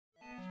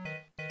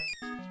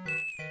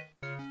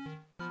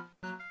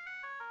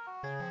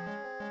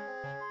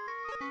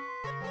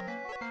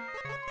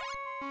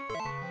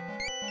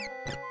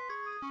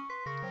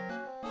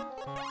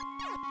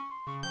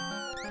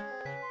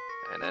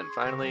And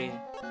finally,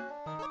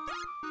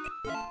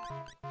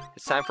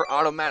 it's time for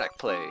automatic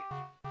play.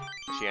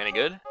 Is she any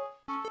good?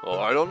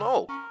 Oh, I don't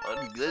know.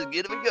 Let's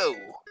give it a go.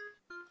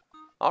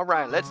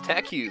 Alright, let's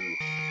tack you.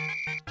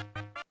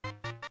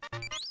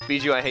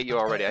 Bijou, I hate you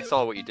already. I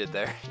saw what you did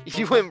there.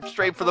 You went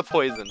straight for the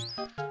poison.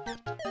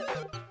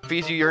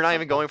 Bijou, you're not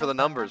even going for the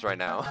numbers right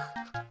now.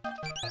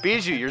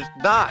 Bijou, you're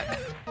not.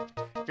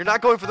 You're not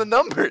going for the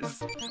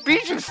numbers.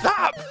 Bijou,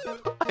 stop!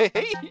 I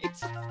hate you.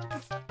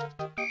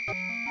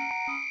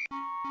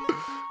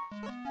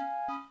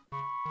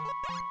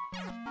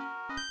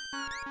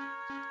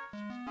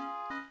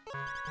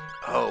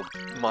 Oh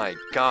my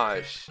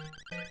gosh.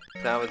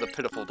 That was a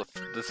pitiful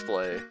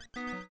display.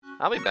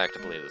 I'll be back to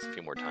play this a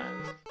few more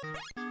times.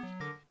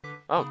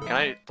 Oh, can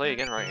I play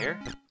again right here?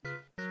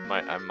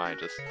 I might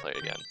just play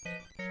again.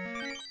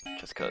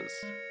 Just cause.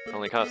 It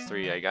only costs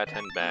 3, I got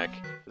 10 back.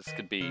 This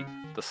could be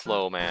the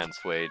slow man's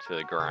way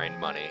to grind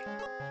money.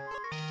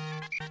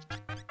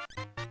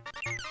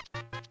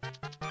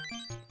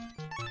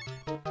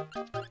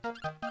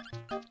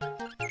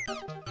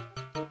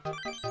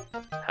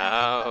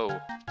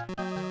 How?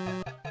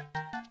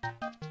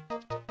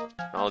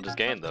 I'll just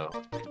gain though.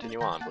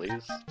 Continue on,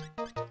 please.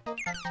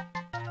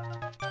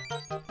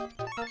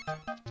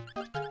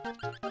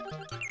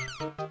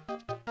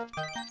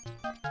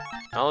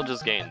 I'll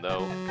just gain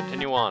though.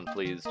 Continue on,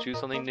 please. Choose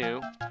something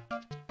new.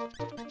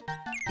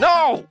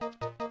 No!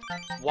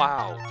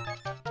 Wow.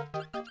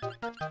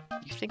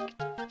 You think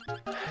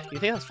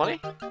that's funny?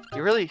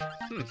 You really?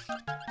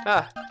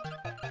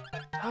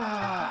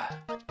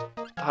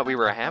 Thought we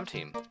were a ham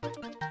team.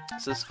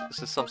 Is this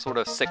some sort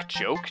of sick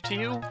joke to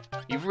you?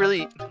 You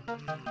really...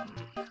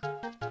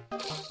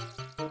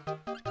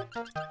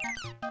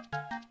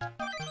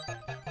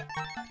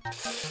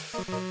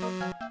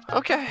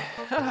 Okay.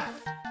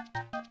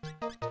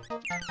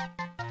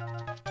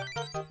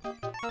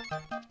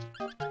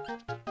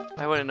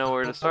 I wouldn't know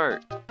where to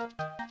start.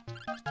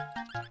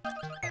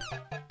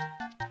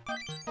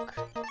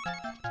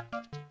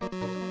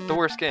 The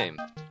worst game.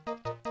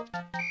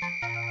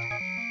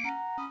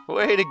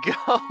 Way to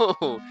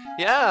go!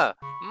 Yeah!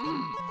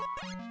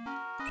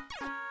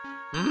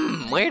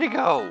 Way to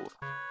go!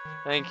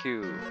 Thank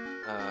you.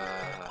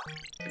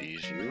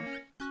 Bijou?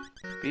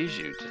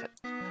 Bijou,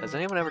 has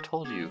anyone ever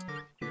told you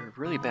you're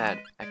really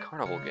bad at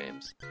carnival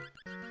games?